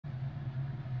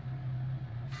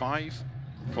5,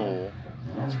 4,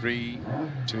 3,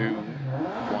 2, 1,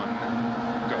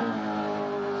 go.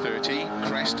 30,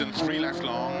 crest and 3 left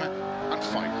long, and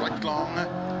 5 right long,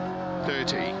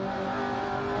 30.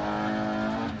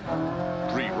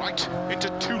 3 right, into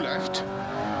 2 left,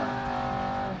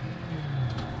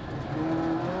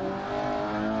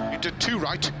 into 2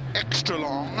 right, extra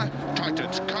long,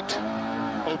 tightens cut,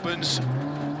 opens,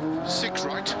 6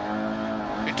 right,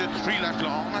 into 3 left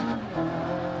long,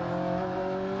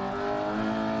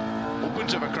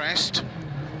 opens over crest,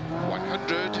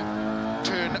 100,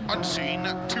 turn unseen,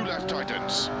 2 left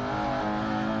tightens,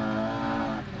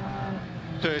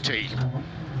 30,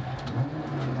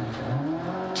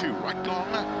 2 right long,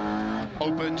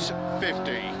 opens,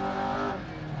 50,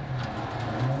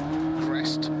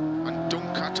 crest and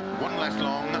don't cut, 1 left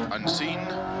long, unseen,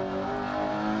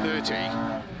 30,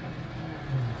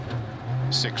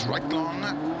 6 right long,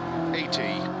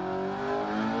 80,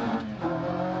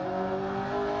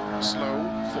 slow,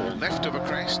 4 left over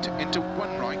crest, into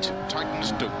 1 right,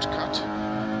 tightens, don't cut,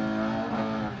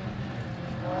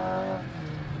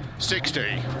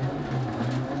 60,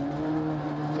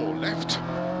 4 left,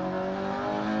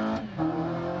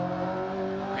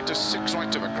 into 6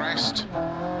 right over crest,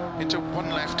 into 1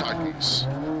 left, tightens,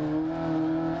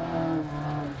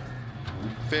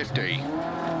 50,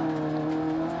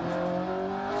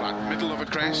 flat middle of a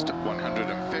crest,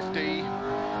 150,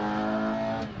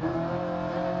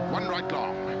 1 right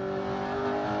long,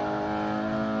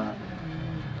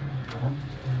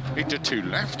 into 2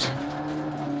 left,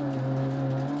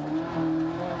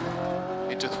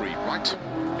 into 3 right,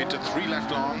 into 3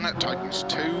 left long, tightens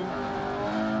 2,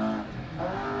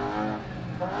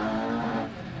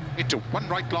 into 1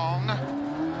 right long,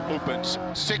 opens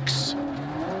 6,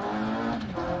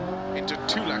 into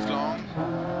 2 left long,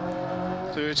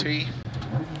 30,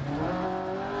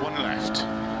 1 left,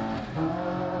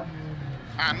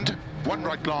 and 1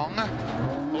 right long,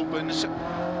 opens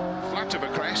flat of a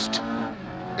crest,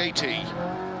 80,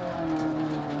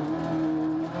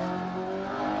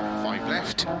 5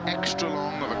 left, extra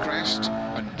long of a crest,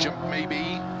 and jump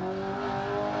maybe,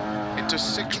 into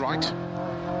 6 right,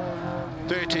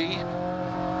 30,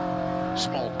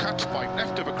 small cut, 5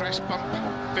 left of a crest, bump,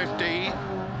 50,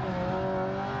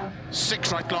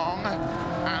 6 right long,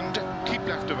 and keep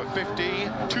left of a 50,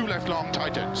 2 left long,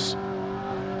 tightens,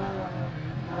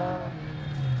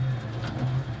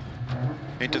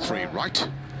 into 3 right,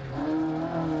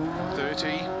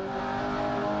 30,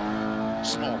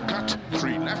 small cut,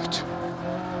 3 left,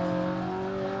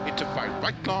 into 5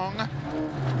 right long,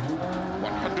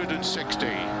 160,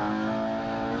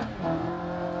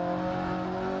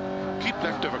 keep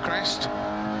left of a crest,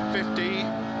 50,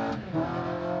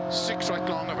 6 right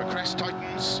long of a crest,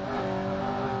 tightens,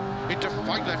 into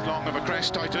 5 left long of a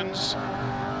crest, tightens,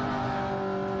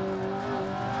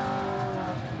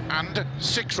 and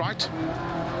 6 right,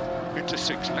 into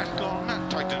 6 left long,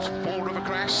 tightens 4 of a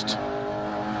crest,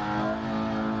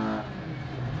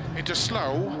 into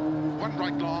slow, 1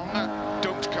 right long,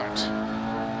 don't cut,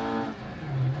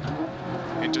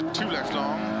 into 2 left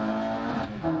long,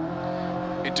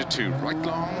 into 2 right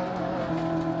long,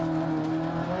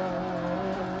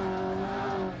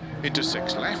 into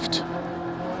 6 left,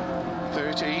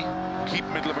 30, keep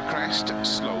middle of a crest,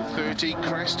 slow 30,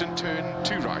 crest and turn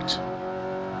 2 right,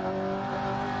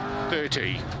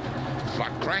 30,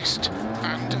 flat crest,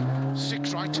 and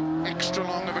 6 right, extra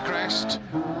long of a crest,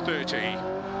 30,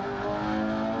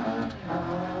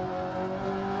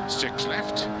 6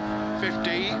 left,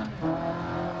 50,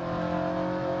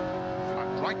 flat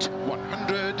right,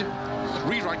 100,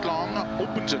 3 right long,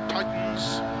 opens and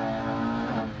tightens,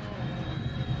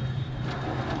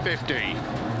 50,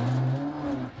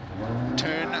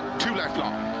 turn 2 left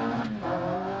long,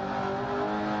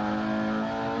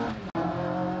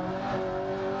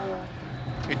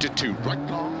 into 2 right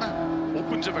long,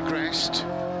 opens of a crest,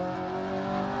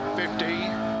 50,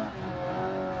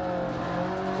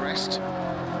 crest,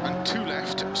 and 2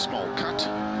 left, small cut,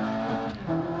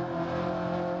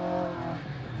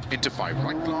 into 5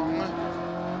 right long,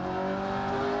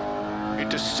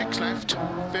 into 6 left,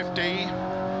 50,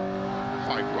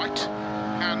 5 right,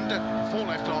 and 4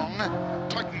 left long,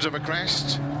 tightens of a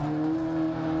crest,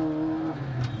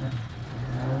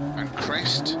 and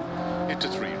crest, into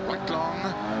 3 right long,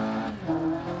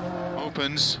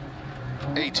 opens,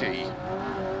 80,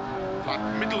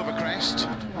 flat middle of a crest,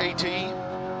 80,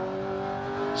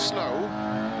 slow,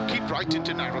 keep right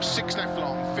into narrow, 6 left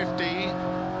long, 50,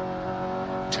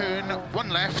 turn 1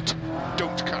 left,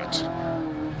 don't cut,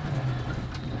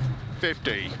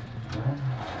 50,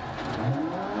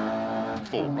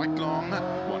 4 right long,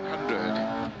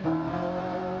 100,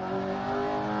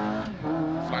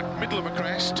 middle of a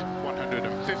crest,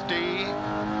 150.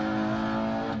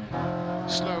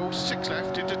 Slow, 6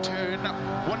 left into turn,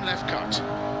 1 left cut.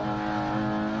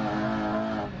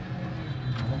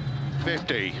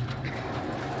 50.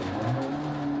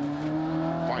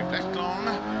 5 left long,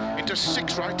 into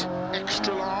 6 right,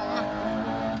 extra long.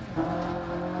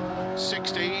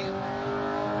 60.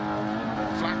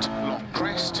 Flat, long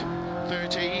crest,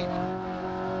 30.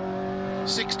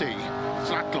 60.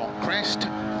 Flat, long crest,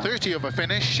 30 of a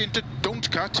finish into don't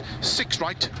cut, 6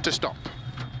 right to stop.